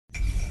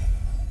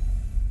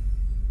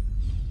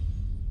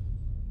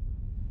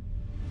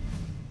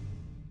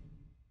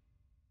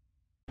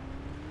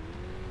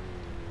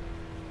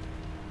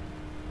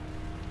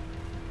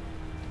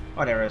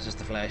Whatever, it's just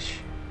the flesh.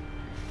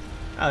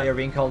 Oh, you're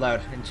being called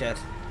out in chat.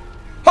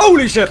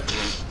 Holy shit!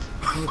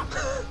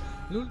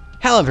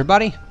 Hello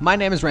everybody, my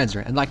name is Renzer,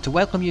 and I'd like to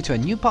welcome you to a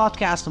new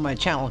podcast on my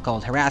channel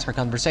called Harasser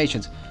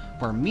Conversations,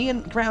 where me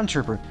and Ground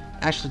Trooper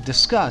actually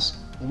discuss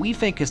what we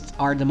think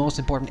are the most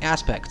important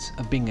aspects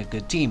of being a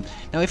good team.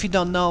 Now, if you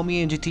don't know,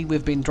 me and GT,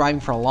 we've been driving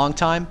for a long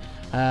time.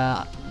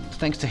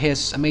 Thanks to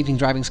his amazing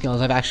driving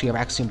skills, I've actually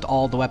axiomed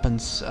all the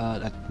weapons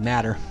that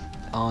matter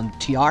on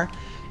TR.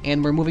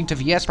 And we're moving to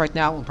VS right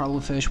now. We'll probably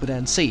finish with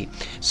NC.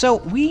 So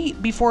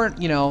before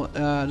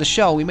the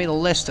show, we made a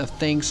list of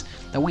things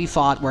that we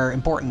thought were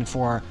important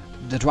for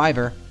the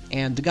driver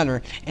and the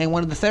gunner. And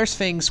one of the first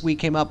things we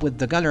came up with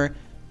the driver,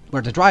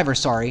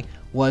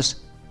 was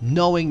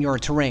knowing your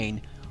terrain.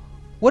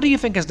 What do you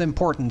think is the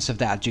importance of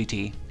that,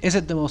 GT? Is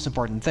it the most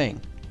important thing?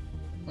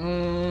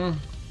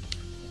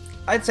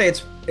 I'd say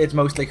it's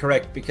mostly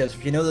correct, because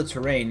if you know the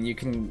terrain, you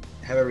can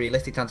have a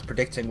realistic chance of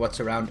predicting what's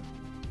around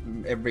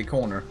every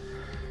corner.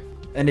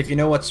 And if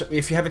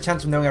you have a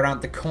chance of knowing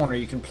around the corner,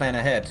 you can plan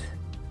ahead.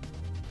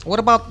 What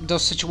about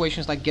those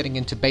situations like getting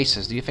into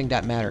bases? Do you think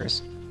that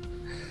matters?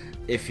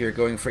 If you're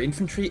going for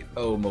infantry,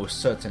 oh, most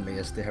certainly,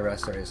 as the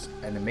Harasser is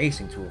an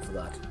amazing tool for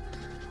that.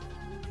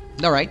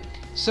 Alright,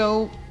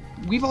 so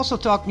we've also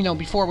talked,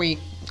 before we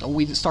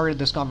started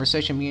this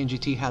conversation, me and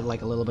GT had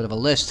like a little bit of a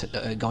list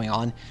going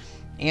on.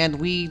 And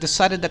we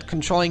decided that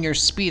controlling your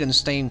speed and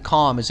staying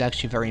calm is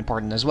actually very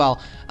important as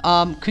well.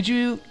 Could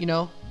you,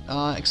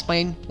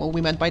 explain what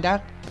we meant by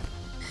that?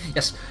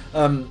 Yes.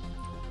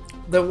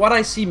 What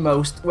I see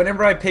most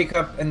whenever I pick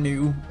up a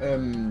new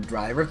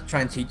driver to try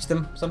and teach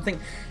them something,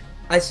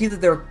 I see that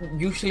they're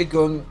usually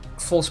going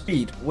full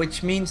speed,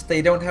 which means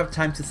they don't have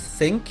time to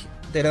think,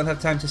 they don't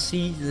have time to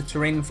see the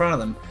terrain in front of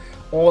them,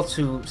 or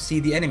to see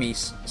the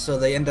enemies, so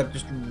they end up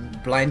just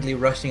blindly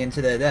rushing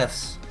into their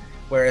deaths.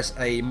 Whereas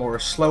a more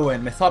slow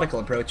and methodical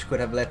approach could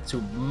have led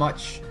to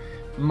much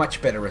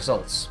better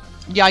results.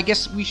 Yeah, I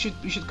guess we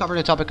should cover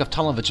the topic of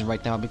tunnel vision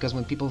right now, because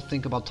when people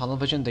think about tunnel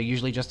vision, they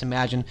usually just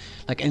imagine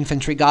like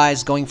infantry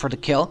guys going for the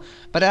kill.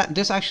 But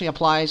this actually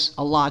applies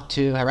a lot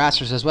to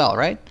harassers as well,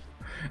 right?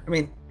 I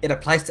mean, it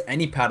applies to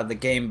any part of the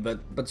game,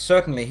 but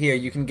certainly here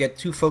you can get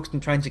too focused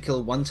on trying to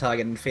kill one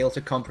target and fail to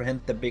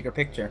comprehend the bigger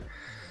picture.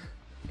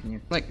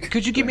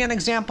 Could you give me an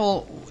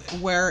example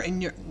where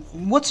in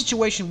what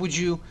situation would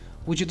you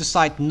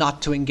decide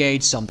not to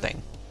engage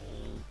something?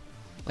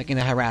 Like in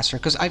a harasser,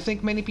 because I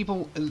think many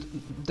people,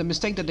 the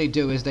mistake that they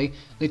do is they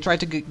try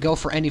to go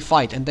for any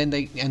fight, and then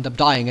they end up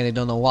dying and they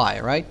don't know why,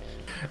 right?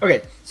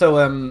 Okay,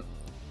 so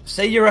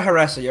say you're a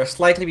harasser, you're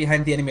slightly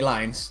behind the enemy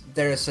lines,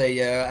 there's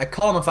a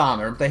column of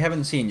armor, they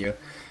haven't seen you.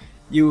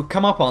 You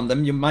come up on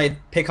them, you might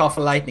pick off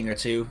a lightning or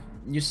two,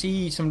 you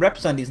see some rep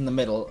sundies in the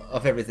middle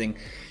of everything.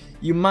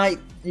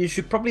 You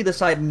should probably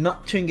decide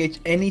not to engage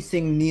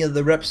anything near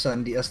the rep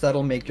sundy, as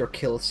that'll make your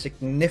kill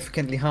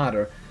significantly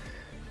harder.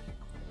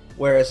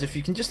 Whereas if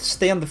you can just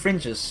stay on the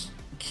fringes,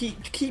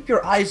 keep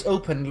your eyes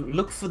open,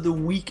 look for the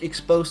weak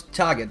exposed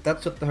target.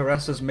 That's what the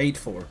harasser's made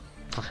for.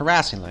 For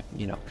harassing,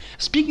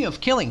 Speaking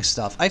of killing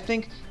stuff, I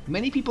think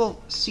many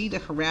people see the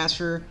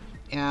harasser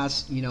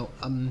as,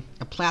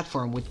 a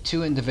platform with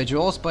two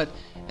individuals, but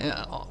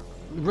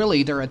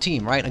really they're a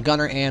team, right? A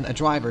gunner and a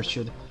driver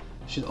should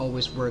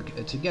always work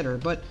together.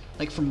 But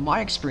like from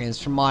my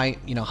experience, from my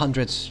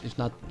hundreds, if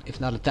not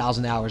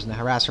 1,000 hours in the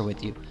harasser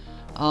with you,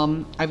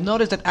 I've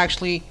noticed that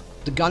actually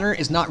the gunner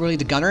is not really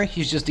the gunner.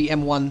 He's just the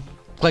M1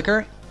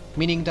 clicker,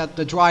 meaning that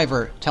the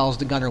driver tells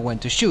the gunner when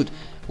to shoot,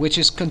 which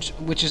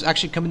is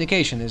actually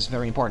communication is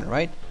very important,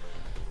 right?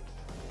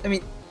 I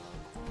mean,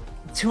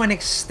 to an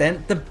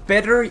extent, the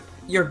better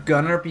your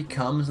gunner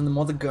becomes and the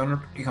more the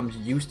gunner becomes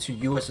used to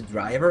you as a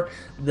driver,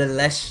 the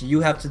less you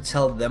have to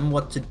tell them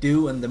what to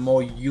do, and the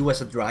more you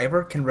as a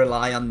driver can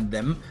rely on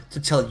them to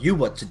tell you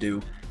what to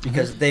do,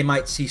 because they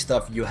might see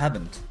stuff you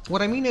haven't.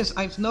 What I mean is,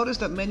 I've noticed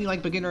that many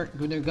beginner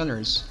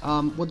gunners,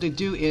 what they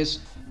do is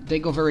they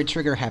go very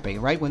trigger happy,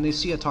 right? When they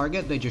see a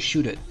target, they just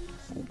shoot it,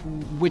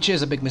 which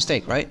is a big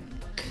mistake, right?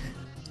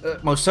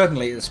 Most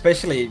certainly,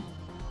 especially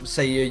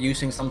say you're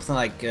using something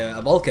like a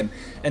Vulcan,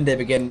 and they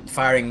begin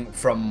firing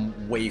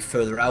from way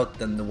further out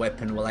than the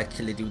weapon will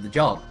actually do the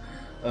job.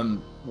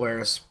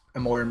 Whereas a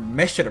more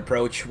measured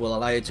approach will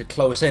allow you to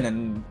close in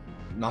and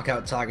knock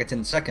out targets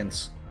in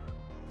seconds.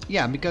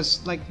 Yeah,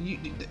 because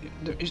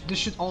there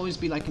should always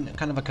be like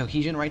kind of a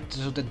cohesion, right?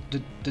 So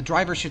the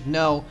driver should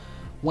know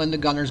when the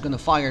gunner is going to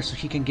fire, so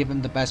he can give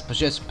him the best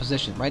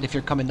position, right? If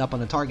you're coming up on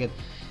the target,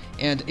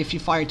 and if you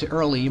fire too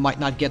early, you might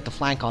not get the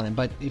flank on him.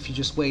 But if you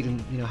just wait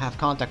and have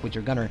contact with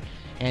your gunner,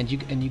 and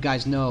you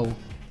guys know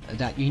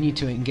that you need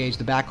to engage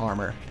the back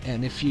armor,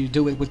 and if you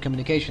do it with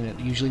communication, it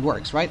usually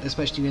works, right?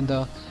 Especially in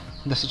the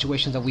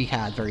situations that we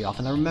had very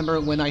often. I remember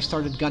when I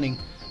started gunning,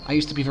 I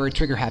used to be very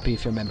trigger happy,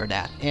 if you remember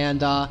that,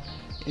 and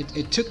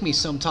it took me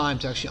some time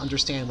to actually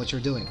understand what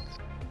you're doing.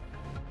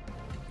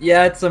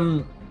 Yeah, it's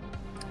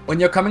when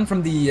you're coming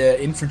from the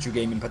infantry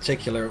game in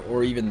particular,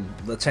 or even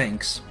the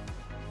tanks,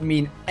 I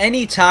mean,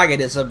 any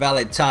target is a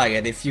valid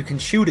target. If you can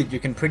shoot it, you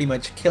can pretty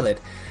much kill it.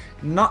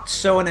 Not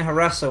so in a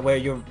Harasser, where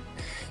you're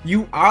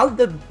You are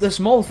the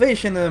small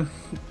fish in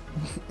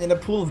a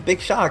pool of big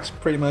sharks,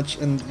 pretty much,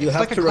 and you It's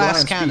have like a to rely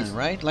glass on cannon, speed.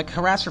 right? Like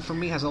Harasser for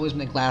me has always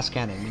been a glass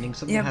cannon, meaning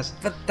something Yeah, has.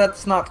 but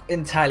that's not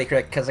entirely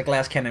correct because a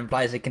glass cannon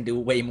implies it can do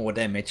way more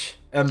damage.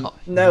 Oh,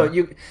 No,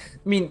 I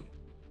mean,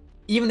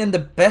 even in the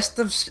best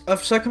of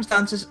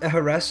circumstances, a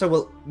harasser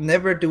will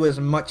never do as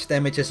much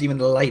damage as even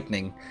the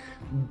lightning.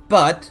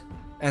 But,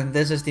 and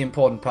this is the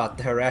important part,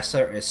 the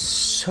harasser is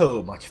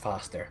so much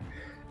faster,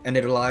 and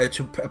it allows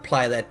you to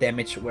apply that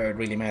damage where it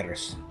really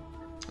matters.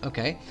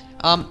 Okay,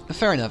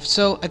 fair enough.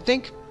 So I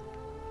think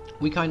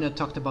we kind of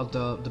talked about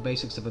the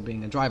basics of it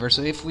being a driver.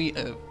 So if we,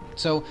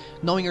 so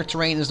knowing your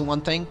terrain is the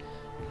one thing,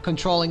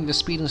 controlling the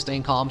speed and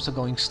staying calm, so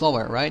going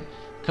slower, right?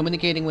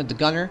 Communicating with the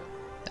gunner,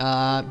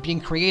 being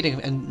creative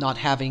and not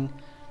having,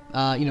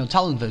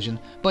 tunnel vision.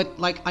 But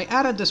like I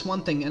added this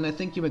one thing, and I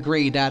think you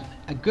agree that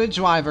a good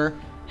driver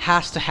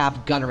has to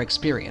have gunner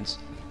experience.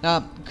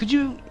 Could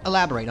you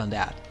elaborate on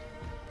that?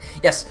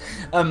 Yes.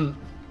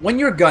 When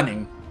you're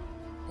gunning,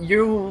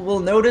 you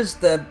will notice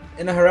that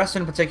in a harasser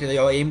in particular,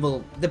 your aim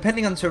will,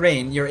 depending on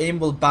terrain, your aim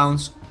will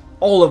bounce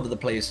all over the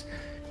place.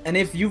 And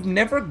if you've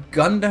never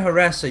gunned a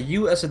harasser,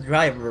 you as a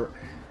driver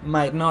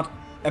might not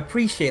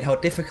appreciate how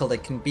difficult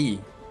it can be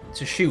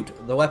to shoot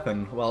the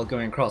weapon while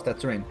going across that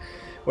terrain.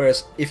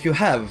 Whereas if you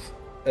have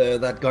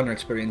that gunner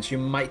experience, you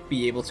might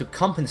be able to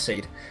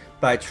compensate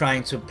by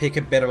trying to pick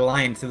a better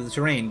line through the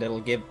terrain that'll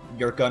give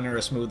your gunner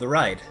a smoother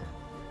ride.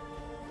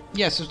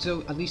 Yeah,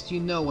 so at least you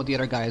know what the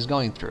other guy is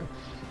going through.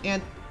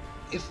 And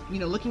if,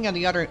 looking at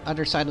the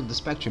other side of the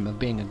spectrum of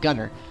being a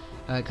gunner,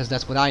 because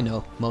that's what I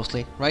know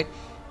mostly, right?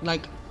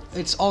 Like,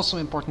 it's also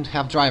important to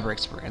have driver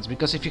experience,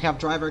 because if you have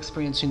driver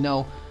experience, you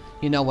know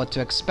what to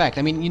expect.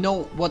 I mean, you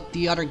know what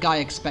the other guy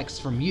expects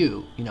from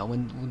you,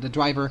 when what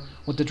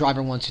the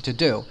driver wants you to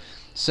do.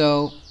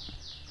 So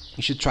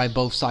you should try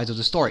both sides of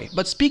the story.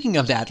 But speaking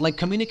of that, like,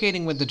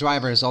 communicating with the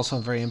driver is also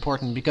very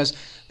important, because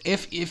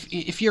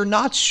if you're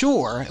not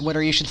sure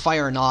whether you should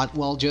fire or not,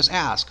 well, just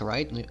ask,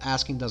 right?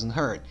 Asking doesn't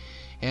hurt.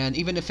 And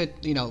even if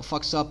it,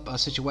 fucks up a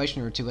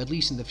situation or two, at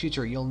least in the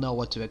future, you'll know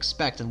what to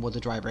expect and what the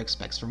driver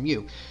expects from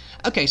you.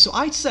 Okay, so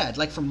I said,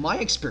 like, from my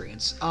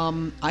experience,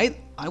 I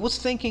was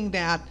thinking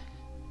that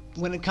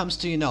when it comes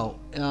to,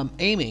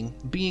 aiming,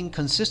 being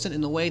consistent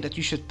in the way that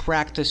you should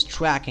practice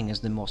tracking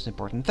is the most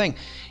important thing.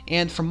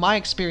 And from my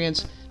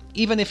experience,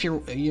 even if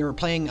you're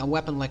playing a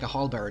weapon like a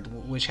halberd,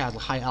 which has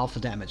high alpha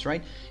damage,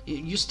 right?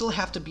 You still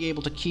have to be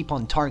able to keep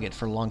on target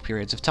for long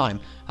periods of time.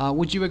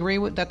 Would you agree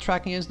with that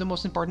tracking is the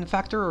most important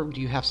factor, or do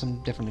you have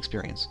some different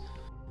experience?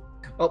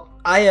 Well,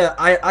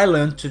 I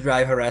learned to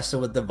drive harasser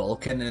with the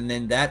Vulcan, and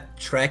in that,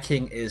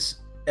 tracking is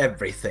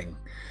everything.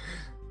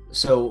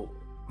 So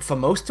for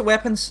most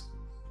weapons,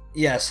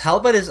 yes,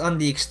 halberd is on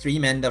the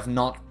extreme end of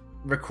not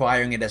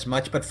requiring it as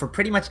much, but for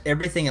pretty much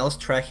everything else,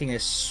 tracking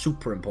is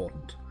super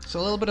important. So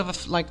a little bit of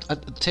a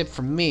tip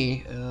from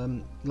me,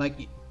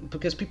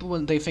 because people,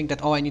 when they think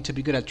that, oh, I need to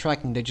be good at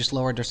tracking, they just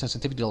lower their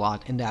sensitivity a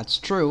lot, and that's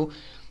true,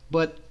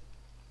 but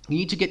you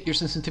need to get your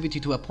sensitivity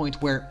to a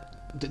point where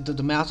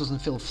the mouse doesn't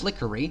feel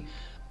flickery,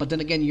 but then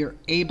again, you're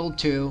able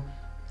to,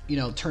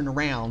 turn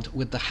around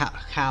with the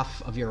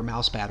half of your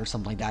mouse pad or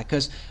something like that,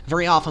 because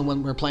very often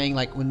when we're playing,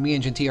 like when me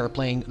and Gentil are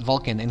playing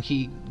Vulcan, and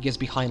he gets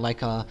behind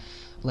like a,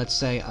 let's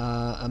say,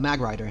 a Mag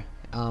Rider,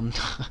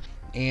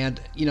 and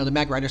the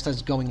Mag Rider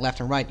starts going left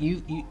and right,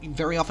 you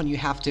very often you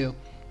have to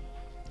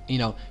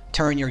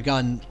turn your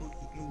gun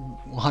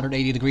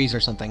 180 degrees or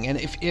something, and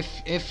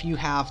if you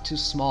have too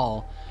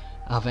small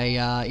of a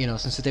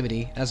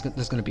sensitivity, that's going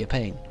to be a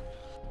pain.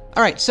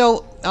 All right,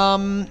 so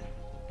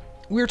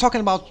we were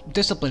talking about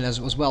discipline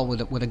as well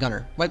with a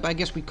gunner, right? But I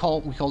guess we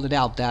called it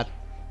out that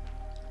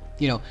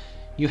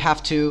you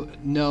have to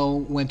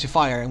know when to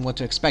fire and what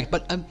to expect.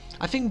 But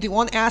I think the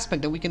one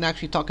aspect that we can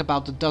actually talk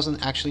about that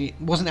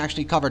wasn't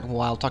actually covered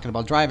while talking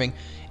about driving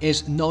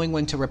is knowing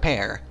when to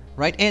repair,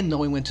 right? And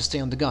knowing when to stay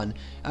on the gun.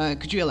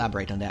 Could you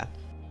elaborate on that?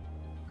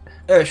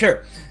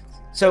 Sure.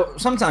 So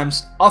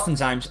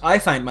oftentimes, I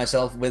find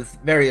myself with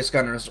various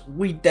gunners.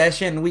 We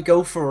dash in, we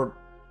go for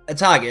a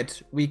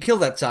target, we kill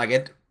that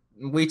target,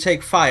 we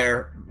take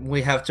fire,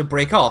 we have to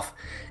break off.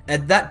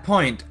 At that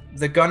point,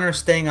 the gunner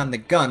staying on the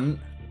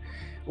gun,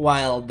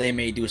 while they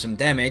may do some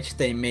damage,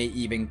 they may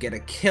even get a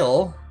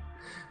kill,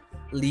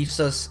 leaves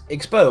us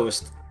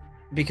exposed.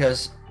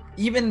 Because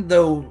even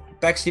though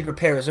backseat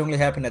repairs only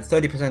happen at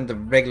 30%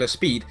 of regular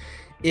speed,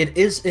 it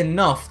is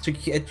enough to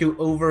get you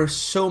over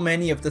so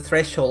many of the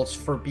thresholds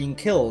for being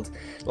killed.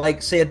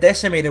 Like, say, a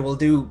decimator will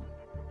do,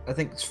 I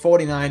think it's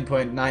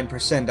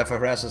 49.9% of a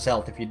harasser's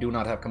health if you do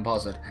not have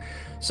composite.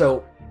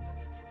 So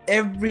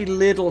every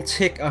little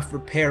tick of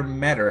repair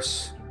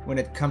matters when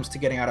it comes to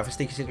getting out of a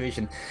sticky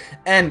situation.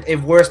 And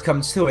if worst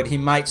comes to it, he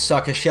might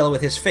suck a shell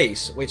with his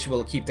face, which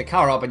will keep the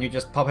car up and you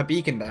just pop a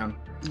beacon down.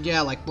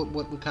 Yeah, like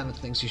what kind of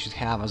things you should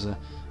have as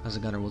a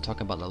gunner. We'll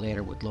talk about that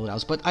later with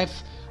loadouts. But I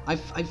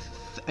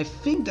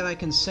think that I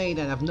can say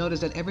that I've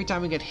noticed that every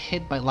time we get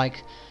hit by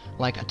like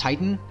a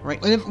Titan,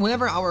 right?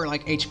 Whenever our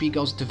like HP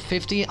goes to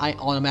 50, I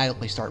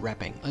automatically start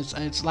repping.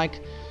 It's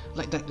like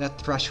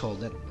that threshold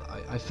that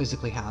I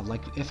physically have.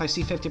 Like, if I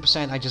see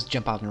 50%, I just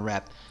jump out and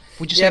rep.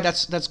 Would you say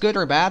that's good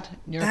or bad,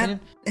 in your opinion?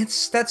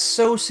 That's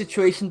so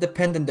situation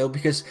dependent though,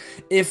 because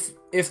if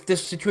the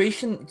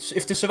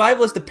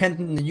survival is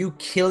dependent on you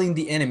killing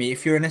the enemy,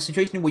 if you're in a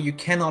situation where you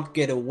cannot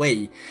get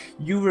away,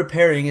 you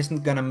repairing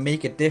isn't gonna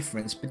make a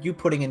difference, but you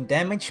putting in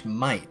damage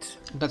might.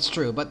 That's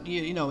true, but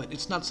you know,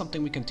 it's not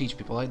something we can teach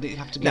people. Like, they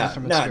have to get it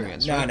from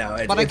experience.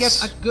 No. But I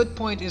guess a good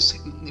point is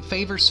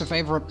favors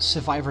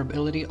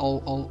survivability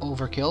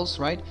over kills,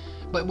 right?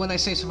 But when I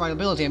say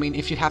survivability, I mean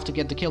if you have to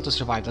get the kill to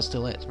survive, that's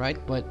still it, right?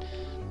 But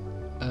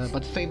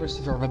favors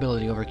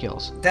survivability over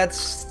kills.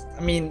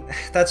 I mean,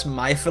 that's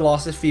my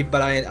philosophy,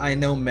 but I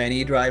know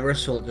many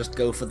drivers who'll just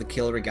go for the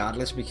kill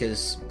regardless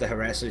because the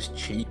Harasser is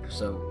cheap,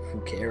 so who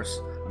cares?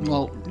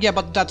 Well, yeah,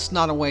 but that's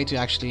not a way to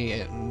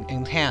actually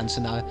enhance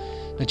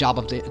the job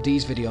of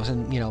these videos,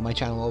 and you know, my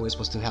channel always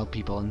was to help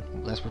people, and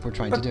that's what we're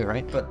trying to do,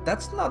 right? But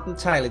that's not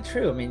entirely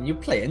true. I mean, you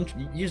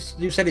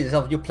said it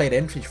yourself, you played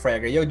entry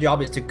fragger. Your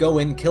job is to go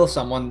in, kill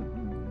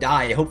someone,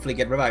 die, hopefully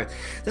get revived.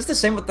 That's the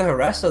same with the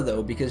Harasser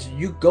though, because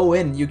you go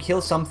in, you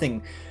kill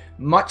something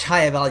much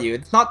higher value.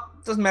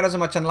 Doesn't matter so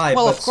much on live.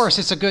 Well, of course,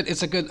 it's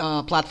a good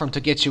platform to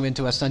get you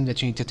into a stun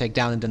that you need to take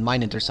down and then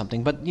mine it or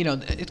something. But you know,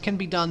 it can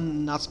be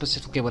done not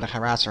specifically with a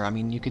Harasser. I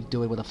mean, you could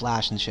do it with a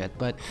flash and shit.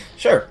 But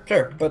sure.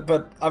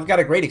 But I've got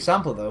a great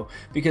example though,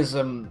 because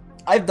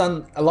I've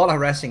done a lot of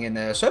harassing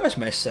in service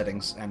mesh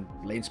settings and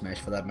lane smash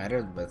for that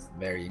matter, with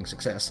varying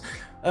success.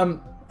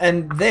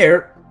 And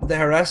there, the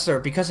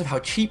Harasser, because of how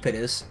cheap it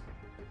is,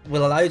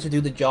 will allow you to do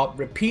the job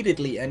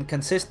repeatedly and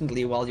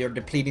consistently while you're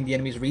depleting the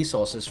enemy's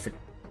resources for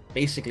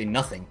basically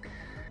nothing.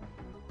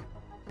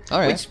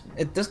 Alright. Which,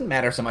 it doesn't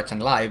matter so much on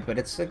live, but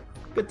it's a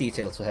good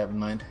detail to have in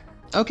mind.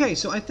 Okay,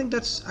 so I think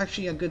that's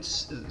actually a good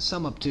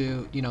sum up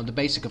to, you know, the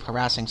basic of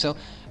harassing. So,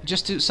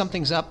 just to sum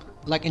things up,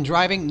 like in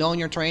driving, knowing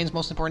your terrain's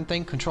most important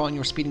thing, controlling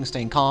your speed and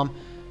staying calm,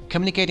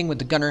 communicating with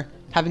the gunner,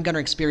 having gunner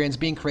experience,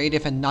 being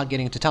creative and not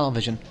getting into tunnel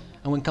vision.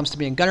 And when it comes to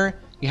being gunner,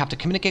 you have to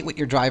communicate with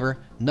your driver,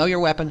 know your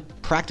weapon,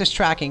 practice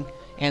tracking,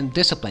 and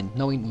discipline,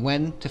 knowing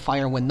when to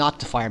fire and when not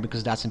to fire,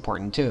 because that's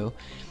important too.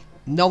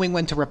 Knowing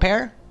when to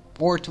repair,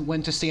 or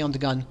when to stay on the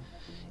gun,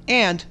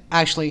 and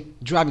actually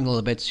driving a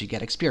little bit so you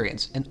get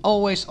experience. And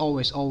always,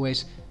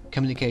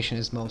 communication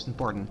is most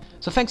important.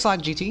 So thanks a lot,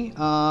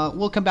 GT.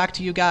 We'll come back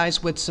to you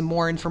guys with some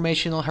more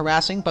informational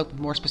harassing, but with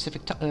more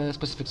specific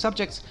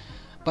subjects.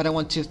 But I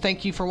want to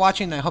thank you for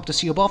watching, and I hope to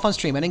see you both on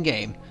stream and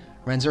in-game.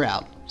 Renzer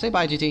out. Say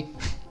bye, GT.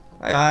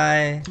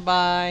 Bye.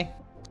 Bye.